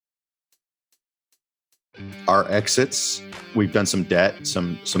Our exits, we've done some debt,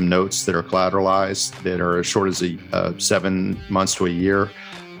 some notes that are collateralized that are as short as 7 months to a year,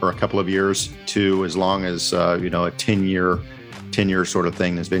 or a couple of years, to as long as a 10-year sort of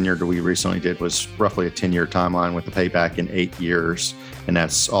thing. This vineyard we recently did was roughly a 10-year timeline with the payback in 8 years, and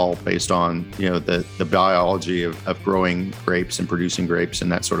that's all based on the biology of growing grapes and producing grapes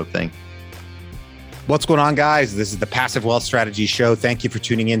and that sort of thing. What's going on, guys? This is the Passive Wealth Strategy Show. Thank you for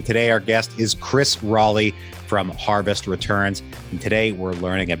tuning in. Today, our guest is Chris Raleigh from Harvest Returns. And today, we're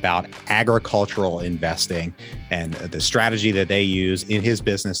learning about agricultural investing and the strategy that they use in his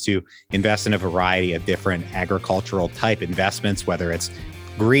business to invest in a variety of different agricultural type investments, whether it's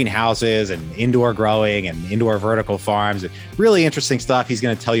greenhouses and indoor growing and indoor vertical farms. Really interesting stuff. He's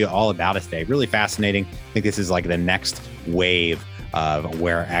going to tell you all about it today. Really fascinating. I think this is like the next wave of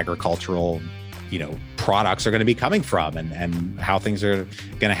where agricultural products are going to be coming from and how things are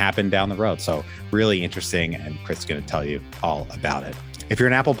going to happen down the road. So really interesting. And Chris is going to tell you all about it. If you're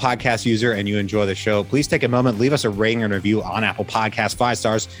an Apple Podcast user and you enjoy the show, please take a moment, leave us a rating and review on Apple Podcasts, 5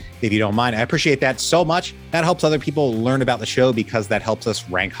 stars, if you don't mind. I appreciate that so much. That helps other people learn about the show because that helps us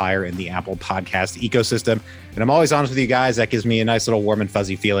rank higher in the Apple Podcast ecosystem. And I'm always honest with you guys. That gives me a nice little warm and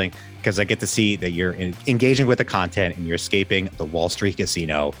fuzzy feeling because I get to see that you're engaging with the content and you're escaping the Wall Street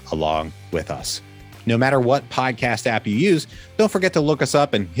casino along with us. No matter what podcast app you use, don't forget to look us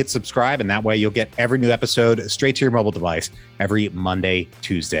up and hit subscribe. And that way you'll get every new episode straight to your mobile device every Monday,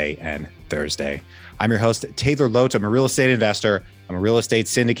 Tuesday, and Thursday. I'm your host, Taylor Lote. I'm a real estate investor. I'm a real estate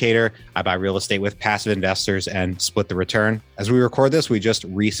syndicator. I buy real estate with passive investors and split the return. As we record this, we just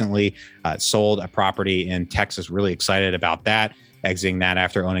recently sold a property in Texas. Really excited about that, exiting that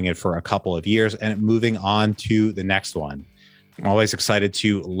after owning it for a couple of years and moving on to the next one. I'm always excited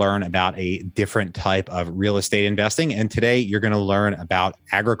to learn about a different type of real estate investing. And today you're going to learn about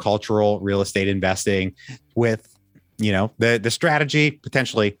agricultural real estate investing with, the strategy,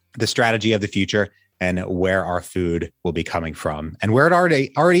 potentially the strategy of the future and where our food will be coming from and where it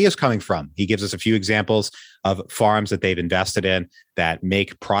already is coming from. He gives us a few examples of farms that they've invested in that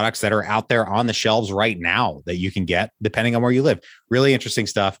make products that are out there on the shelves right now that you can get depending on where you live. Really interesting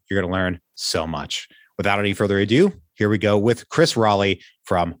stuff. You're going to learn so much. Without any further ado, here we go with Chris Raleigh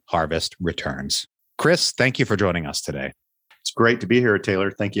from Harvest Returns. Chris, thank you for joining us today. It's great to be here,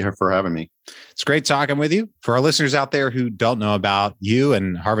 Taylor. Thank you for having me. It's great talking with you. For our listeners out there who don't know about you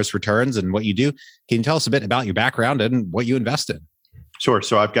and Harvest Returns and what you do, can you tell us a bit about your background and what you invest in? Sure.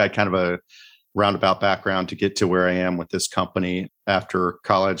 So I've got kind of a roundabout background to get to where I am with this company. After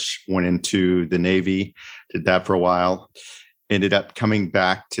college, went into the Navy, did that for a while. Ended up coming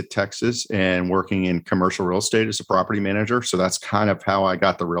back to Texas and working in commercial real estate as a property manager. So that's kind of how I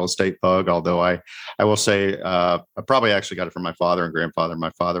got the real estate bug. Although I will say I probably actually got it from my father and grandfather.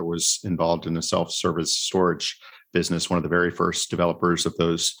 My father was involved in the self-service storage business, one of the very first developers of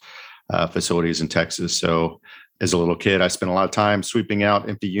those facilities in Texas. So as a little kid, I spent a lot of time sweeping out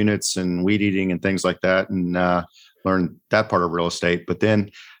empty units and weed eating and things like that, and learned that part of real estate. But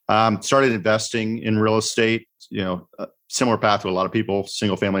then started investing in real estate, similar path to a lot of people,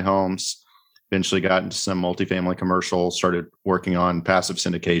 single family homes, eventually got into some multifamily commercial, started working on passive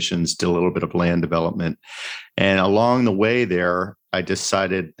syndications, did a little bit of land development. And along the way there, I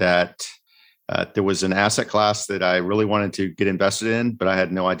decided that there was an asset class that I really wanted to get invested in, but I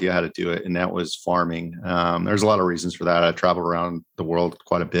had no idea how to do it. And that was farming. There's a lot of reasons for that. I traveled around the world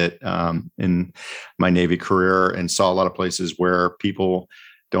quite a bit in my Navy career and saw a lot of places where people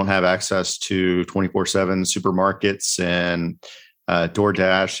don't have access to 24/7 supermarkets and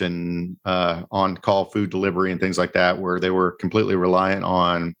DoorDash and on-call food delivery and things like that, where they were completely reliant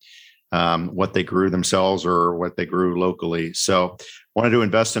on what they grew themselves or what they grew locally. So wanted to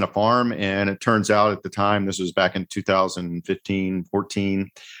invest in a farm. And it turns out at the time, this was back in 2015, 14,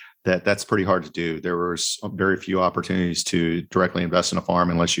 that's pretty hard to do. There was very few opportunities to directly invest in a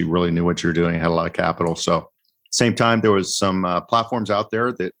farm unless you really knew what you were doing and had a lot of capital. So same time, there was some platforms out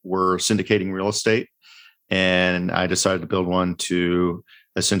there that were syndicating real estate, and I decided to build one to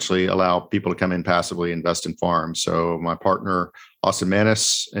essentially allow people to come in passively invest in farms. So my partner, Austin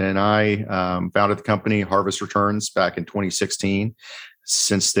Manis, and I founded the company Harvest Returns back in 2016.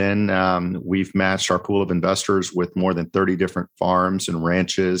 Since then, we've matched our pool of investors with more than 30 different farms and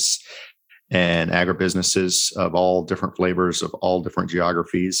ranches and agribusinesses of all different flavors, of all different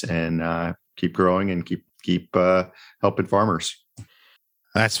geographies, and keep growing and keep helping farmers.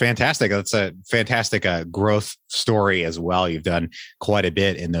 That's fantastic. That's a fantastic growth story as well. You've done quite a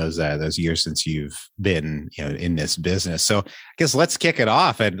bit in those years since you've been in this business. So I guess let's kick it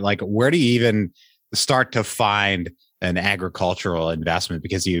off. And where do you even start to find an agricultural investment?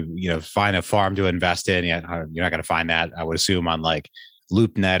 Because you find a farm to invest in. You're not going to find that, I would assume, on like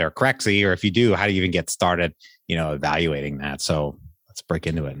LoopNet or Crexi, or if you do, how do you even get started, evaluating that? So let's break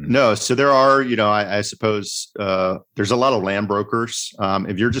into it. No, so there are, I suppose there's a lot of land brokers.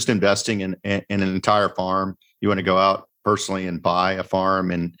 If you're just investing in an entire farm, you want to go out personally and buy a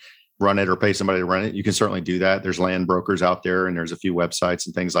farm and run it or pay somebody to run it, you can certainly do that. There's land brokers out there, and there's a few websites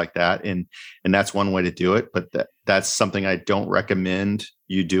and things like that. And that's one way to do it. But that's something I don't recommend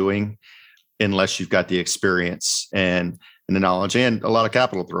you doing unless you've got the experience and the knowledge and a lot of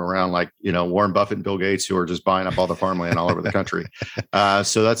capital thrown around, like, Warren Buffett and Bill Gates, who are just buying up all the farmland all over the country.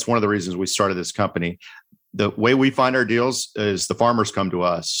 So that's one of the reasons we started this company. The way we find our deals is the farmers come to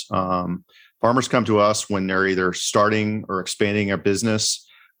us. Farmers come to us when they're either starting or expanding a business,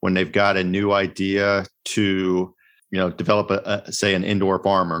 when they've got a new idea to, develop say an indoor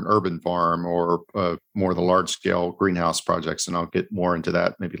farm or an urban farm or more of the large scale greenhouse projects. And I'll get more into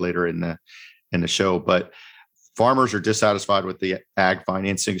that maybe later in the show. But farmers are dissatisfied with the ag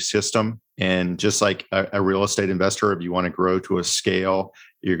financing system. And just like a real estate investor, if you want to grow to a scale,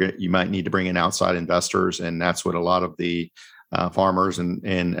 you might need to bring in outside investors. And that's what a lot of the farmers and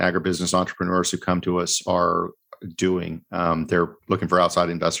agribusiness entrepreneurs who come to us are doing. They're looking for outside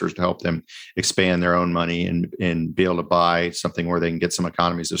investors to help them expand their own money and be able to buy something where they can get some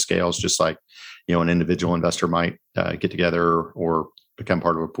economies of scales, just like, an individual investor might get together or become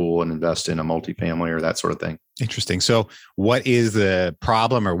part of a pool and invest in a multifamily or that sort of thing. Interesting. So what is the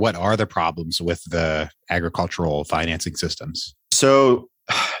problem, or what are the problems with the agricultural financing systems? So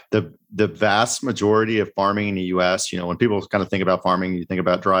the vast majority of farming in the US, when people kind of think about farming, you think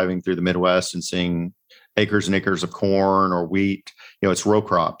about driving through the Midwest and seeing acres and acres of corn or wheat. It's row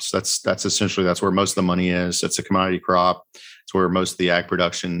crops. That's essentially, that's where most of the money is. It's a commodity crop. It's where most of the ag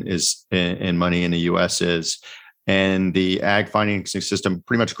production is and money in the US is. And the ag financing system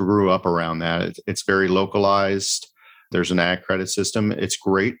pretty much grew up around that. It's very localized. There's an ag credit system. It's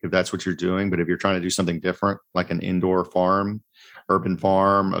great if that's what you're doing. But if you're trying to do something different, like an indoor farm, urban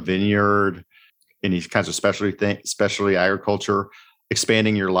farm, a vineyard, any kinds of specialty agriculture,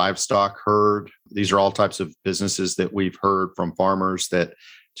 expanding your livestock herd, these are all types of businesses that we've heard from farmers that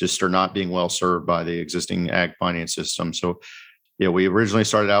just are not being well served by the existing ag finance system. So we originally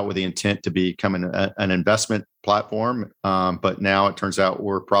started out with the intent to become an investment platform, but now it turns out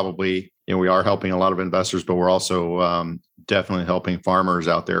we're probably, we are helping a lot of investors, but we're also definitely helping farmers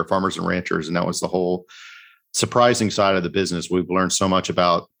out there, farmers and ranchers. And that was the whole surprising side of the business. We've learned so much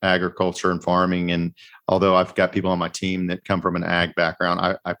about agriculture and farming. And although I've got people on my team that come from an ag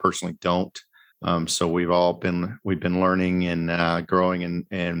background, I personally don't. So we've been learning and growing,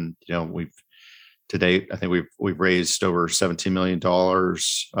 and we've, to date, I think we've raised over $17 million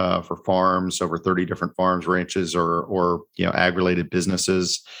for farms, over 30 different farms, ranches, or ag related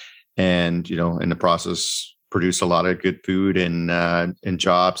businesses, and in the process produce a lot of good food and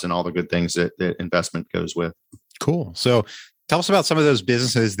jobs and all the good things that investment goes with. Cool. So tell us about some of those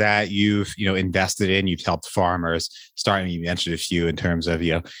businesses that you've invested in. You've helped farmers start. You mentioned a few in terms of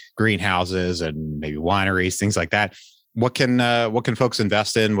greenhouses and maybe wineries, things like that. What can folks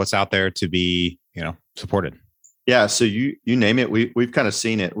invest in? What's out there to be supported? Yeah, so you name it, we've kind of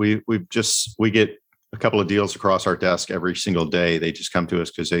seen it. We get a couple of deals across our desk every single day. They just come to us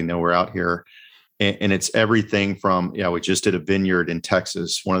because they know we're out here, and it's everything from we just did a vineyard in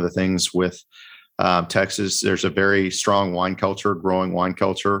Texas. One of the things with Texas, there's a very strong growing wine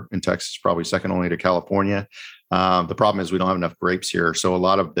culture in Texas, probably second only to California. The problem is we don't have enough grapes here. So a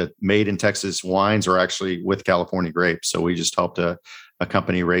lot of the made in Texas wines are actually with California grapes. So we just helped a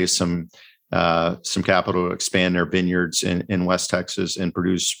company raise some capital to expand their vineyards in West Texas and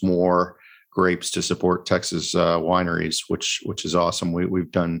produce more grapes to support Texas wineries, which is awesome. We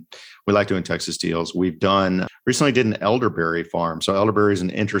like doing Texas deals. Recently did an elderberry farm. So elderberry is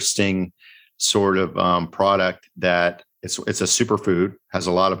an interesting sort of product that it's a superfood, has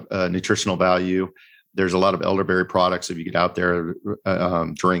a lot of nutritional value. There's a lot of elderberry products if you get out there,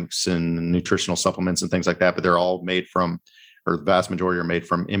 drinks and nutritional supplements and things like that, but they're all made from, or the vast majority are made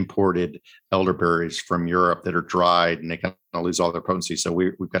from imported elderberries from Europe that are dried and they kind of lose all their potency. So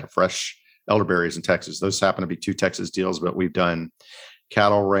we've got a fresh elderberries in Texas. Those happen to be 2 Texas deals, but we've done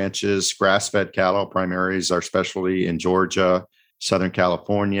cattle ranches, grass-fed cattle. Primary is our specialty in Georgia, Southern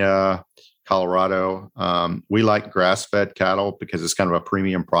California, Colorado. We like grass-fed cattle because it's kind of a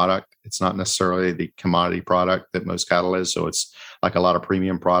premium product. It's not necessarily the commodity product that most cattle is. So it's like a lot of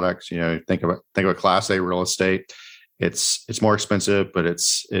premium products. Think of a Class A real estate. It's more expensive, but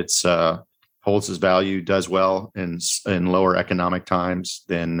it's holds its value, does well in lower economic times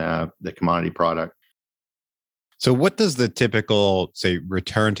than the commodity product. So what does the typical, say,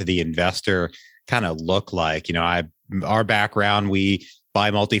 return to the investor kind of look like? Our background, we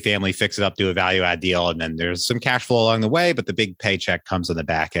buy multifamily, fix it up, do a value add deal, and then there's some cash flow along the way, but the big paycheck comes on the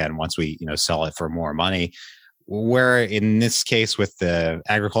back end once we, sell it for more money. Where in this case with the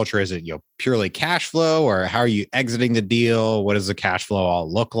agriculture, is it, purely cash flow, or how are you exiting the deal? What does the cash flow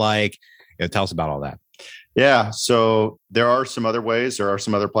all look like? Tell us about all that. Yeah. So there are some other ways. There are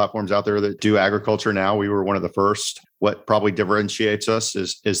some other platforms out there that do agriculture now. We were one of the first. What probably differentiates us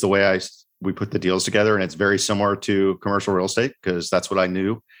is the way we put the deals together. And it's very similar to commercial real estate because that's what I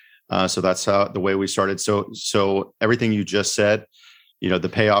knew. So that's the way we started. So everything you just said, the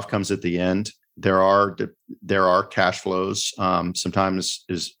payoff comes at the end. There are cash flows, sometimes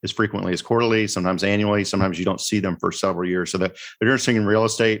as frequently as quarterly, sometimes annually, sometimes you don't see them for several years. So they're interesting in real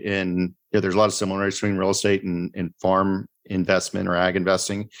estate, and there's a lot of similarities between real estate and farm investment or ag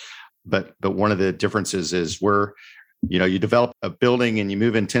investing. But one of the differences is where, you develop a building and you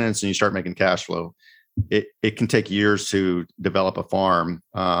move in tenants and you start making cash flow. It can take years to develop a farm.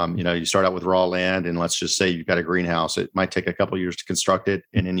 You start out with raw land, and let's just say you've got a greenhouse. It might take a couple of years to construct it,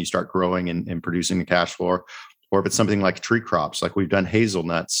 and then you start growing and producing the cash flow. Or if it's something like tree crops, like we've done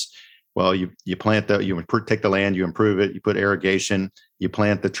hazelnuts, well, you plant you take the land, you improve it, you put irrigation, you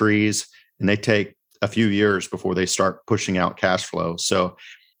plant the trees, and they take a few years before they start pushing out cash flow. So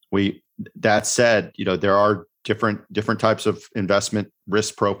that said, there are different types of investment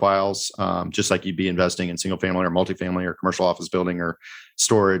risk profiles, just like you'd be investing in single family or multifamily or commercial office building or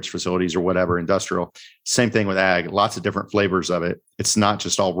storage facilities or whatever, industrial. Same thing with ag, lots of different flavors of it. It's not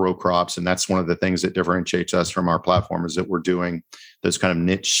just all row crops. And that's one of the things that differentiates us from our platform is that we're doing those kind of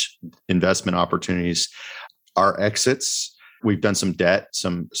niche investment opportunities. Our exits, we've done some debt,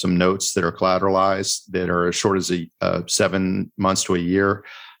 some notes that are collateralized that are as short as 7 months to a year,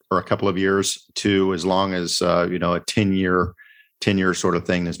 or a couple of years, to as long as a 10-year sort of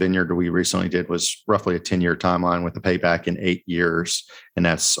thing. This vineyard we recently did was roughly a 10-year timeline with the payback in 8 years, and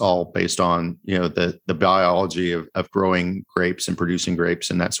that's all based on the biology of growing grapes and producing grapes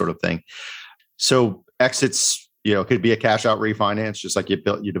and that sort of thing. So exits, could be a cash out refinance, just like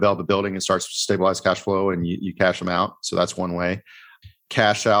you develop a building and starts to stabilize cash flow and you cash them out. So that's one way.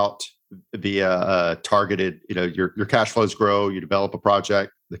 Cash out via targeted, your cash flows grow, you develop a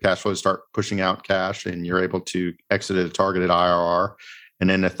project, the cash flows start pushing out cash, and you're able to exit at a targeted IRR. And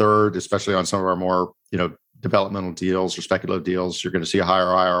then the third, especially on some of our more, developmental deals or speculative deals, you're going to see a higher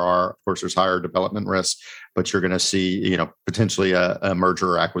IRR. Of course, there's higher development risk, but you're going to see, potentially a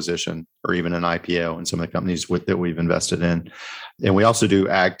merger or acquisition or even an IPO in some of the companies that we've invested in. And we also do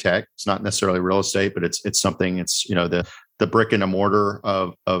ag tech. It's not necessarily real estate, but it's something. It's the brick and mortar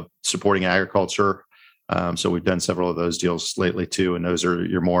of supporting agriculture. So we've done several of those deals lately too, and those are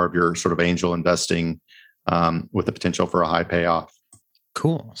more of your sort of angel investing with the potential for a high payoff.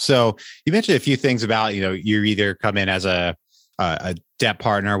 Cool. So you mentioned a few things about you either come in as a debt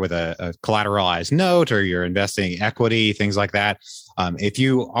partner with a collateralized note, or you're investing equity, things like that. If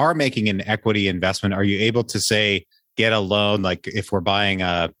you are making an equity investment, are you able to say get a loan? Like if we're buying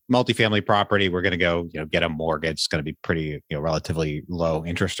a multifamily property, we're going to go get a mortgage. It's going to be pretty relatively low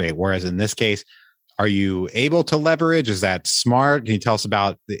interest rate. Whereas in this case, are you able to leverage? Is that smart? Can you tell us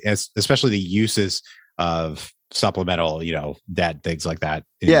about especially the uses of supplemental, debt, things like that?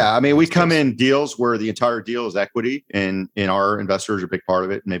 Yeah. I mean, we come in deals where the entire deal is equity, and our investors are a big part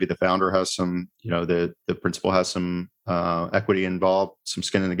of it. Maybe the founder has some, the principal has some equity involved, some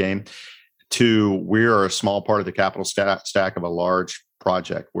skin in the game. We are a small part of the capital stack of a large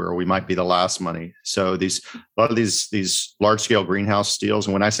project where we might be the last money. So a lot of these large scale greenhouse deals.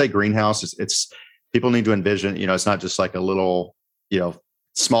 And when I say greenhouse, it's people need to envision, it's not just like a little,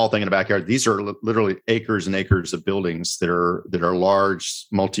 small thing in the backyard. These are literally acres and acres of buildings that are large,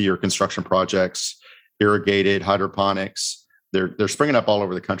 multi-year construction projects, irrigated, hydroponics. They're springing up all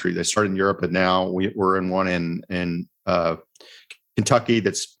over the country. They started in Europe, and now we're in one in Kentucky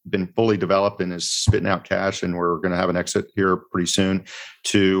that's been fully developed and is spitting out cash, and we're going to have an exit here pretty soon,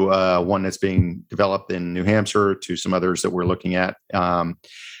 to one that's being developed in New Hampshire, to some others that we're looking at.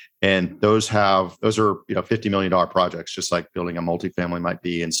 And those are $50 million projects, just like building a multifamily might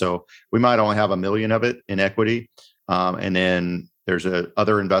be. And so we might only have $1 million of it in equity. And then there's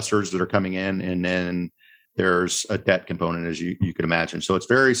other investors that are coming in, and then there's a debt component, as you could imagine. So it's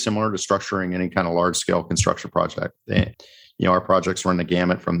very similar to structuring any kind of large scale construction project. Our projects run the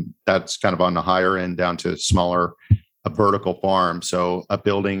gamut from that's kind of on the higher end down to smaller, a vertical farm. So a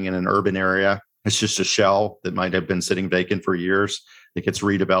building in an urban area, it's just a shell that might have been sitting vacant for years. It gets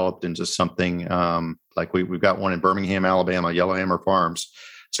redeveloped into something like we've got one in Birmingham, Alabama, Yellowhammer Farms.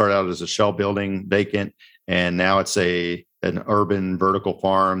 Started out as a shell building, vacant, And now it's an urban vertical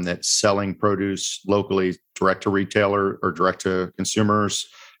farm that's selling produce locally, direct to retailer or direct to consumers,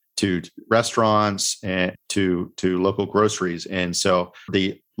 to restaurants, and to local groceries. And so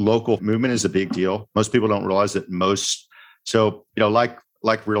the local movement is a big deal. Most people don't realize that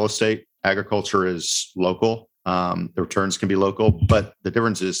like real estate, agriculture is local. The returns can be local, but the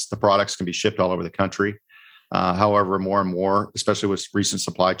difference is the products can be shipped all over the country. However, more and more, especially with recent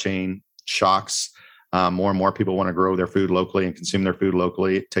supply chain shocks, more and more people want to grow their food locally and consume their food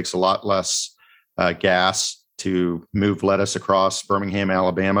locally. It takes a lot less gas to move lettuce across Birmingham,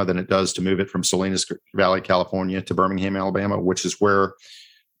 Alabama, than it does to move it from Salinas Valley, California to Birmingham, Alabama, which is where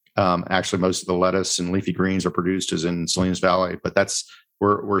actually most of the lettuce and leafy greens are produced, is in Salinas Valley. But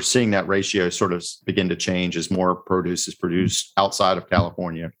we're seeing that ratio sort of begin to change as more produce is produced outside of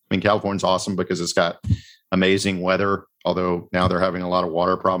California. I mean, California's awesome because it's got amazing weather, although now they're having a lot of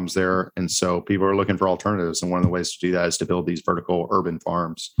water problems there. And so people are looking for alternatives. And one of the ways to do that is to build these vertical urban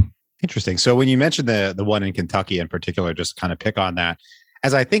farms. Interesting. So when you mentioned the one in Kentucky in particular, just kind of pick on that.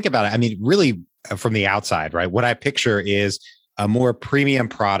 As I think about it, I mean, really from the outside, right? What I picture is a more premium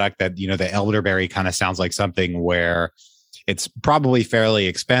product that, the elderberry kind of sounds like something where it's probably fairly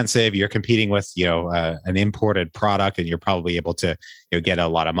expensive. You're competing with, an imported product, and you're probably able to get a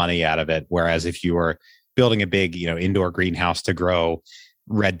lot of money out of it. Whereas if you were building a big, indoor greenhouse to grow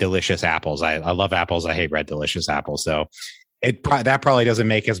red delicious apples, I love apples. I hate red delicious apples. So that probably doesn't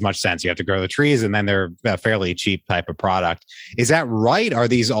make as much sense. You have to grow the trees, and then they're a fairly cheap type of product. Is that right? Are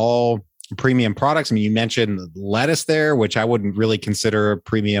these all premium products? I mean, you mentioned lettuce there, which I wouldn't really consider a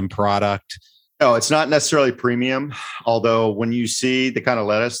premium product. No, it's not necessarily premium. Although when you see the kind of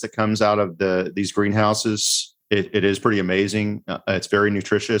lettuce that comes out of these greenhouses, it is pretty amazing. It's very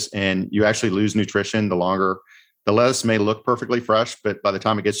nutritious, and you actually lose nutrition the longer. The lettuce may look perfectly fresh, but by the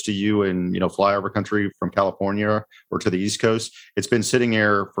time it gets to you in, flyover country from California or to the East Coast, it's been sitting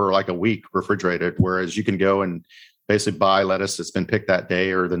there for like a week refrigerated. Whereas you can go and basically buy lettuce that's been picked that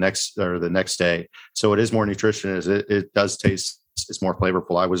day or the next day. So it is more nutritious. It does taste, it's more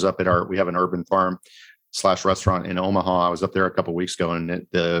flavorful. I was up at we have an urban farm / restaurant in Omaha. I was up there a couple of weeks ago, and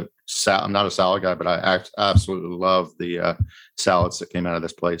I'm not a salad guy, but I absolutely love the salads that came out of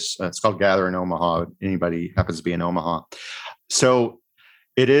this place. It's called Gather in Omaha. Anybody happens to be in Omaha. So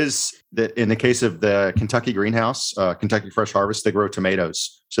it is that in the case of the Kentucky greenhouse, Kentucky Fresh Harvest, they grow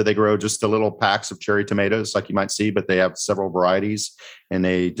tomatoes. So they grow just the little packs of cherry tomatoes like you might see, but they have several varieties, and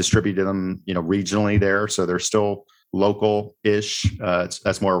they distribute them, regionally there. So they're still local-ish.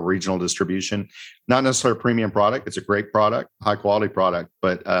 That's more regional distribution. Not necessarily a premium product. It's a great product, high quality product,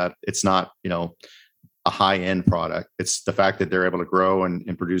 but it's not, a high end product. It's the fact that they're able to grow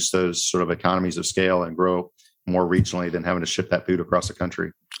and produce those sort of economies of scale and grow more regionally than having to ship that food across the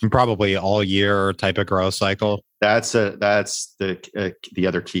country. And probably all year type of growth cycle. That's the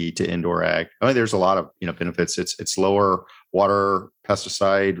other key to indoor ag. I mean, there's a lot of benefits. It's lower water,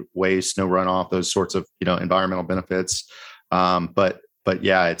 pesticide waste, no runoff, those sorts of environmental benefits. But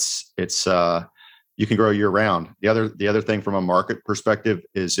yeah, it's you can grow year round. The other thing from a market perspective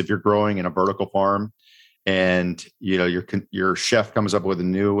is if you're growing in a vertical farm, and your chef comes up with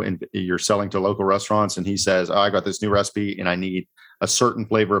and you're selling to local restaurants, and he says, "Oh, I got this new recipe, and I need a certain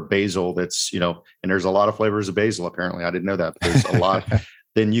flavor of basil that's and there's a lot of flavors of basil. Apparently, I didn't know that, but there's a lot."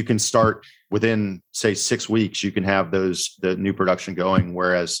 Then you can start within, say, 6 weeks. You can have the new production going.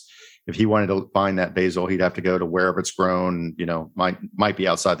 Whereas if he wanted to find that basil, he'd have to go to wherever it's grown. Might be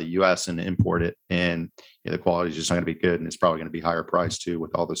outside the U.S. and import it, and the quality is just not going to be good, and it's probably going to be higher priced too with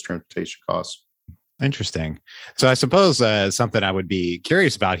all those transportation costs. Interesting. So I suppose something I would be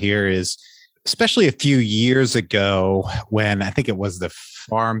curious about here is, especially a few years ago when I think it was the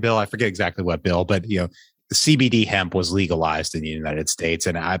Farm Bill, I forget exactly what bill, but CBD hemp was legalized in the United States.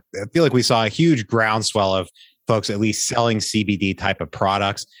 And I feel like we saw a huge groundswell of folks at least selling CBD type of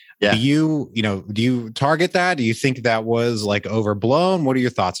products. Yeah. Do you target that? Do you think that was like overblown? What are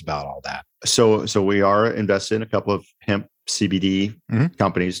your thoughts about all that? So we are invested in a couple of hemp CBD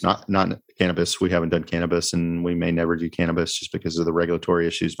companies, not cannabis. We haven't done cannabis, and we may never do cannabis just because of the regulatory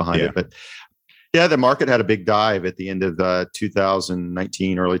issues behind it. But yeah, the market had a big dive at the end of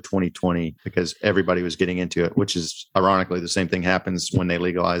 2019, early 2020, because everybody was getting into it, which is ironically the same thing happens when they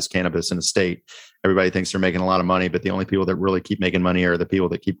legalize cannabis in a state. Everybody thinks they're making a lot of money, but the only people that really keep making money are the people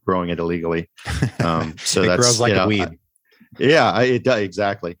that keep growing it illegally. So it grows like a weed. Yeah, it does.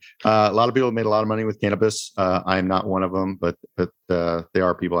 Exactly. A lot of people have made a lot of money with cannabis. I am not one of them, but there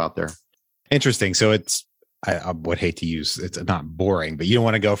are people out there. Interesting. So I would hate to use, it's not boring, but you don't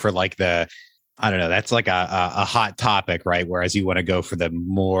want to go for like the I don't know. That's like a hot topic, right? Whereas you want to go for the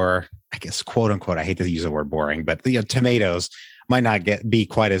more, I guess, quote unquote, I hate to use the word boring, but tomatoes might not be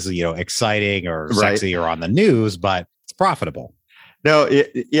quite as, exciting or sexy or on the news, but it's profitable. No,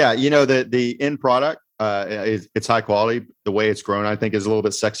 yeah, the end product, it's high quality. The way it's grown, I think, is a little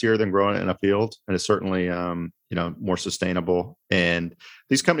bit sexier than growing it in a field, and it's certainly more sustainable. And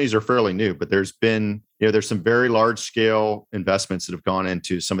these companies are fairly new, but there's been there's some very large scale investments that have gone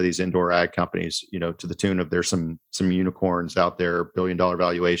into some of these indoor ag companies. To the tune of there's some unicorns out there, $1 billion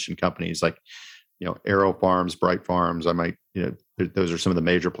valuation companies like Arrow Farms, Bright Farms. Those are some of the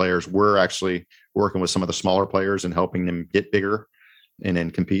major players. We're actually working with some of the smaller players and helping them get bigger and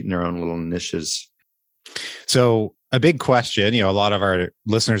then compete in their own little niches. So a big question, a lot of our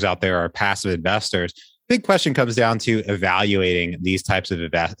listeners out there are passive investors. Big question comes down to evaluating these types of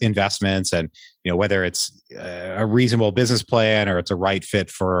investments and, whether it's a reasonable business plan or it's a right fit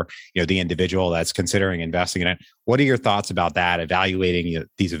for, the individual that's considering investing in it. What are your thoughts about that, evaluating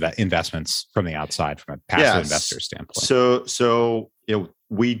these investments from the outside, from a passive investor standpoint? So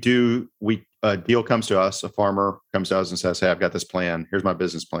a deal comes to us, a farmer comes to us and says, hey, I've got this plan. Here's my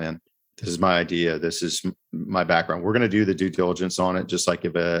business plan. This is my idea. This is my background. We're going to do the due diligence on it, just like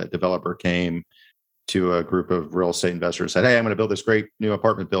if a developer came to a group of real estate investors and said, hey, I'm going to build this great new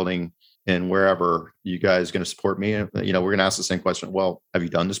apartment building and wherever, you guys going to support me? We're going to ask the same question. Well, have you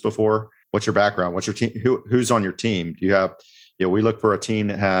done this before? What's your background? What's your team? Who's on your team? Do you have, we look for a team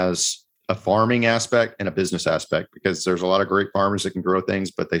that has a farming aspect and a business aspect, because there's a lot of great farmers that can grow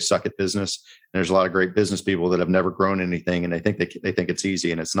things, but they suck at business. And there's a lot of great business people that have never grown anything, and they think it's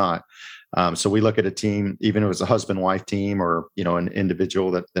easy, and it's not. So we look at a team, even if it's a husband-wife team or an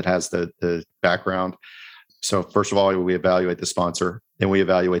individual that has the background. So first of all, we evaluate the sponsor, then we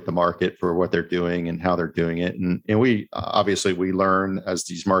evaluate the market for what they're doing and how they're doing it, and we obviously we learn as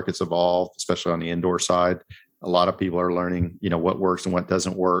these markets evolve, especially on the indoor side. A lot of people are learning, what works and what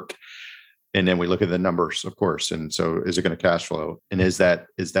doesn't work. And then we look at the numbers, of course. And so is it going to cash flow? And is that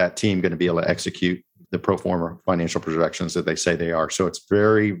team going to be able to execute the pro forma financial projections that they say they are? So it's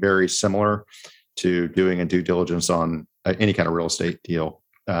very, very similar to doing a due diligence on any kind of real estate deal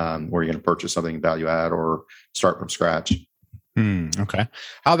where you're going to purchase something value add or start from scratch. Okay.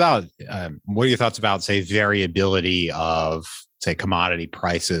 How about, what are your thoughts about, say, variability of, say, commodity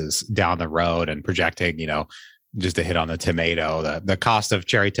prices down the road and projecting, just to hit on the tomato, the cost of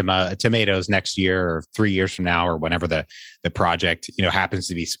cherry tomatoes next year or 3 years from now, or whenever the project, happens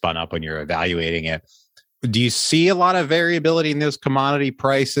to be spun up when you're evaluating it. Do you see a lot of variability in those commodity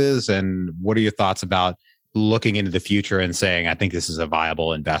prices? And what are your thoughts about looking into the future and saying, I think this is a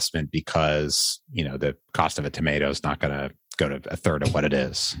viable investment because, the cost of a tomato is not going to go to a third of what it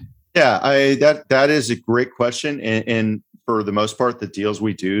is? Yeah, that is a great question. And for the most part, the deals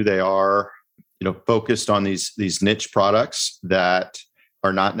we do, they are focused on these niche products that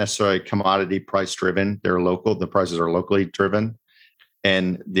are not necessarily commodity price driven. They're local. The prices are locally driven.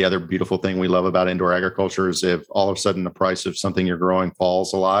 And the other beautiful thing we love about indoor agriculture is if all of a sudden the price of something you're growing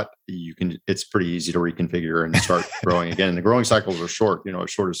falls a lot, it's pretty easy to reconfigure and start growing again. And the growing cycles are short, as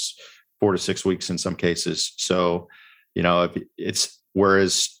short as 4 to 6 weeks in some cases. So,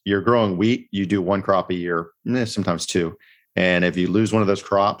 whereas you're growing wheat, you do one crop a year, sometimes two. And if you lose one of those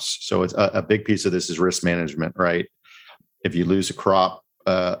crops, so it's a big piece of this is risk management, right? If you lose a crop,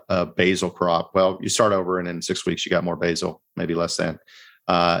 a basil crop, well, you start over and in 6 weeks, you got more basil, maybe less than.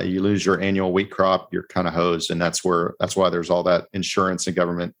 You lose your annual wheat crop, you're kind of hosed. And that's why there's all that insurance and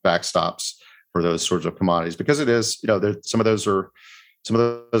government backstops for those sorts of commodities, because it is, some of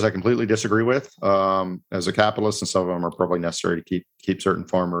those I completely disagree with as a capitalist, and some of them are probably necessary to keep certain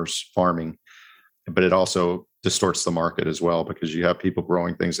farmers farming. But it also distorts the market as well, because you have people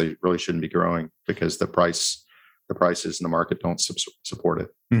growing things they really shouldn't be growing because the prices in the market don't support it.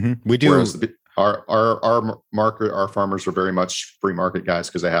 Mm-hmm. We do. Whereas our farmers are very much free market guys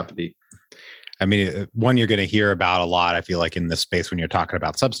because they have to be. I mean, one you're going to hear about a lot, I feel like, in this space when you're talking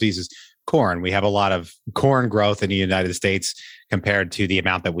about subsidies is corn. We have a lot of corn growth in the United States compared to the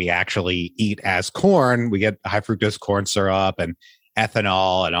amount that we actually eat as corn. We get high fructose corn syrup and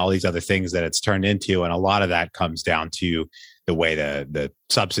ethanol and all these other things that it's turned into. And a lot of that comes down to the way the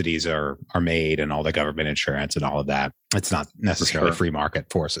subsidies are made and all the government insurance and all of that. It's not necessarily free market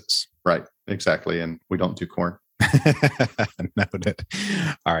forces. Right. Exactly. And we don't do corn. Noted.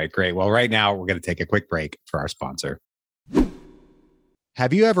 All right, great. Well, right now we're going to take a quick break for our sponsor.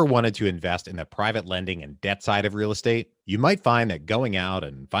 Have you ever wanted to invest in the private lending and debt side of real estate? You might find that going out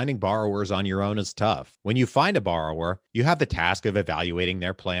and finding borrowers on your own is tough. When you find a borrower, you have the task of evaluating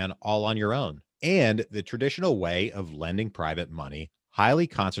their plan all on your own. And the traditional way of lending private money highly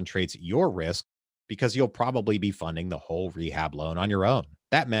concentrates your risk because you'll probably be funding the whole rehab loan on your own.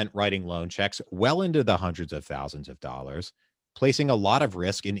 That meant writing loan checks well into the hundreds of thousands of dollars, placing a lot of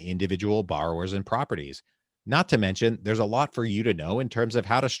risk in individual borrowers and properties. Not to mention, there's a lot for you to know in terms of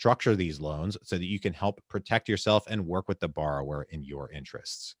how to structure these loans so that you can help protect yourself and work with the borrower in your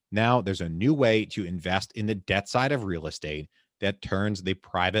interests. Now, there's a new way to invest in the debt side of real estate that turns the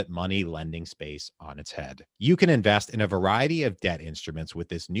private money lending space on its head. You can invest in a variety of debt instruments with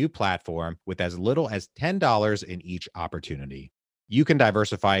this new platform with as little as $10 in each opportunity. You can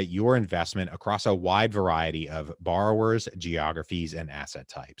diversify your investment across a wide variety of borrowers, geographies, and asset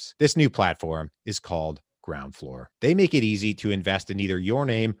types. This new platform is called Ground Floor. They make it easy to invest in either your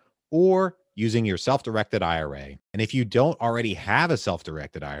name or using your self-directed IRA. And if you don't already have a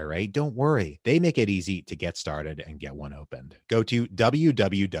self-directed IRA, don't worry. They make it easy to get started and get one opened. Go to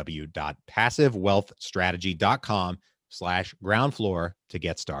www.passivewealthstrategy.com/groundfloor to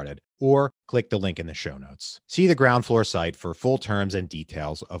get started, or click the link in the show notes. See the Ground Floor site for full terms and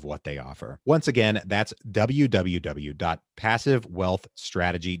details of what they offer. Once again, that's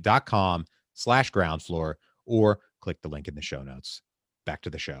www.passivewealthstrategy.com/groundfloor, or click the link in the show notes. Back to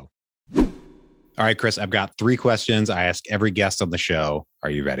the show. All right, Chris, I've got 3 questions I ask every guest on the show. Are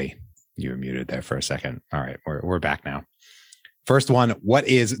you ready? You were muted there for a second. All right, we're back now. First one, what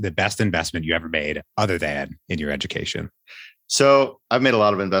is the best investment you ever made other than in your education? So I've made a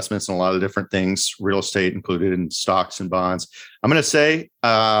lot of investments in a lot of different things, real estate included, in stocks and bonds. I'm going to say,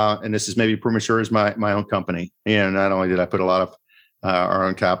 and this is maybe premature, is my own company. And not only did I put a lot of our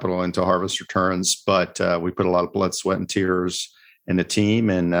own capital into Harvest Returns, but we put a lot of blood, sweat, and tears in the team.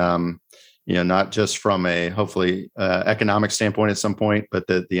 And, not just from a hopefully economic standpoint at some point, but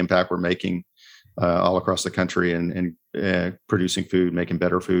the impact we're making all across the country and producing food, making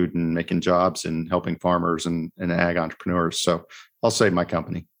better food, and making jobs, and helping farmers and ag entrepreneurs. So I'll say my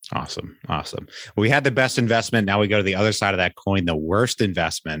company. Awesome. We had the best investment. Now we go to the other side of that coin, the worst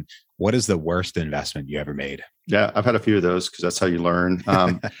investment. What is the worst investment you ever made? Yeah, I've had a few of those because that's how you learn.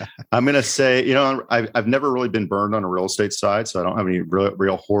 I'm going to say, I've never really been burned on a real estate side, so I don't have any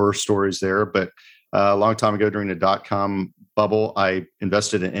real horror stories there. But a long time ago during the .com bubble, I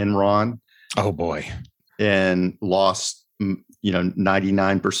invested in Enron. Oh boy. And lost,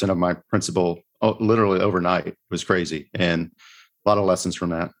 99% of my principal literally overnight. It was crazy. And a lot of lessons from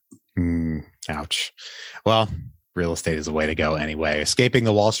that. Ouch. Well, real estate is the way to go anyway. Escaping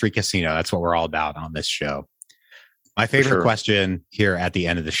the Wall Street casino. That's what we're all about on this show. My favorite question here at the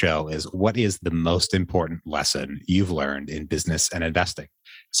end of the show is, what is the most important lesson you've learned in business and investing?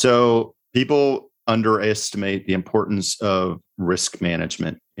 So people underestimate the importance of risk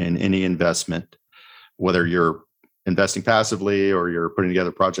management in any investment, whether you're investing passively or you're putting together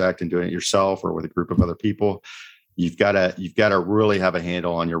a project and doing it yourself or with a group of other people. You've got to really have a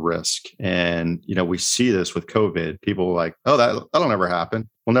handle on your risk. And, we see this with COVID. People are like, oh, that'll never happen.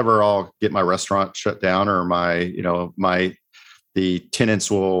 We'll never all get my restaurant shut down, or the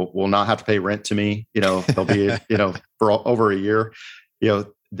tenants will not have to pay rent to me. They'll be, for over a year.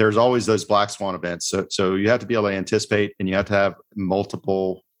 There's always those black swan events. So you have to be able to anticipate, and you have to have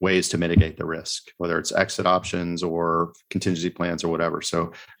multiple ways to mitigate the risk, whether it's exit options or contingency plans or whatever.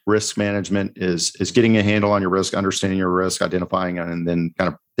 So risk management is getting a handle on your risk, understanding your risk, identifying it, and then kind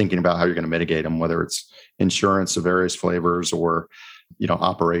of thinking about how you're going to mitigate them, whether it's insurance of various flavors or,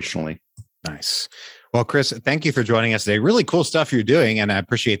 operationally. Nice. Well, Chris, thank you for joining us today. Really cool stuff you're doing. And I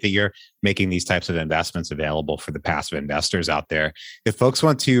appreciate that you're making these types of investments available for the passive investors out there. If folks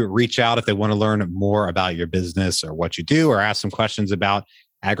want to reach out, if they want to learn more about your business or what you do, or ask some questions about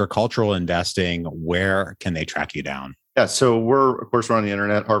agricultural investing, where can they track you down? Yeah. So we're on the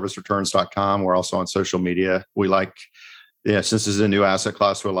internet, harvestreturns.com. We're also on social media. Since this is a new asset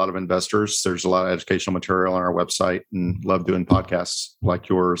class to a lot of investors, there's a lot of educational material on our website, and love doing podcasts like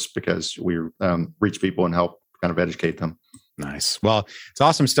yours because we reach people and help kind of educate them. Nice. Well, it's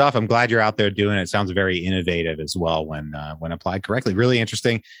awesome stuff. I'm glad you're out there doing it. It sounds very innovative as well when applied correctly. Really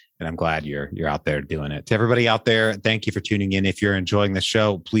interesting. And I'm glad you're out there doing it. To everybody out there, thank you for tuning in. If you're enjoying the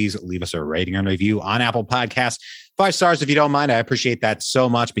show, please leave us a rating and review on Apple Podcasts. 5 stars if you don't mind. I appreciate that so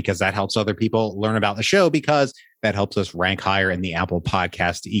much because that helps other people learn about the show, because that helps us rank higher in the Apple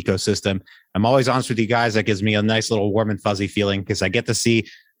Podcast ecosystem. I'm always honest with you guys. That gives me a nice little warm and fuzzy feeling because I get to see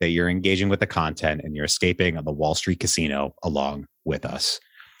that you're engaging with the content and you're escaping the Wall Street casino along with us.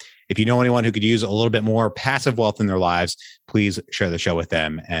 If you know anyone who could use a little bit more passive wealth in their lives, please share the show with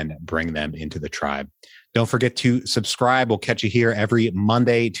them and bring them into the tribe. Don't forget to subscribe. We'll catch you here every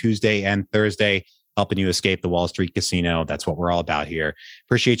Monday, Tuesday, and Thursday, helping you escape the Wall Street casino. That's what we're all about here.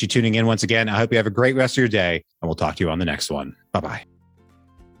 Appreciate you tuning in once again. I hope you have a great rest of your day, and we'll talk to you on the next one. Bye-bye.